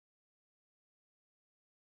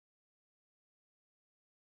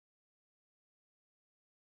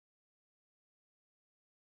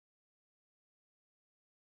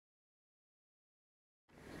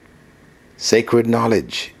Sacred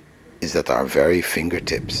knowledge is at our very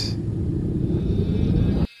fingertips.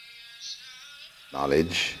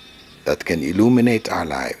 Knowledge that can illuminate our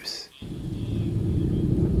lives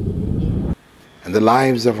and the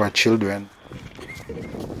lives of our children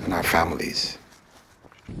and our families.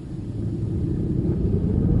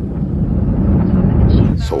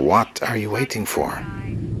 So what are you waiting for?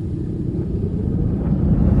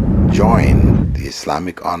 Join the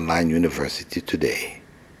Islamic Online University today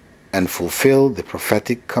and fulfill the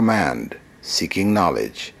prophetic command: seeking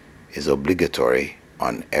knowledge is obligatory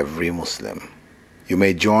on every Muslim. You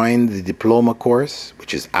may join the diploma course,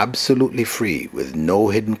 which is absolutely free with no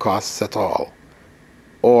hidden costs at all,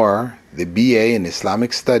 or the BA in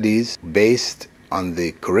Islamic Studies based on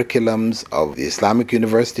the curriculums of the Islamic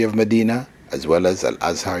University of Medina as well as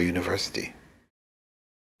Al-Azhar University.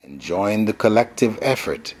 And join the collective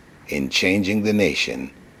effort in changing the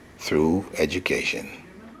nation through education.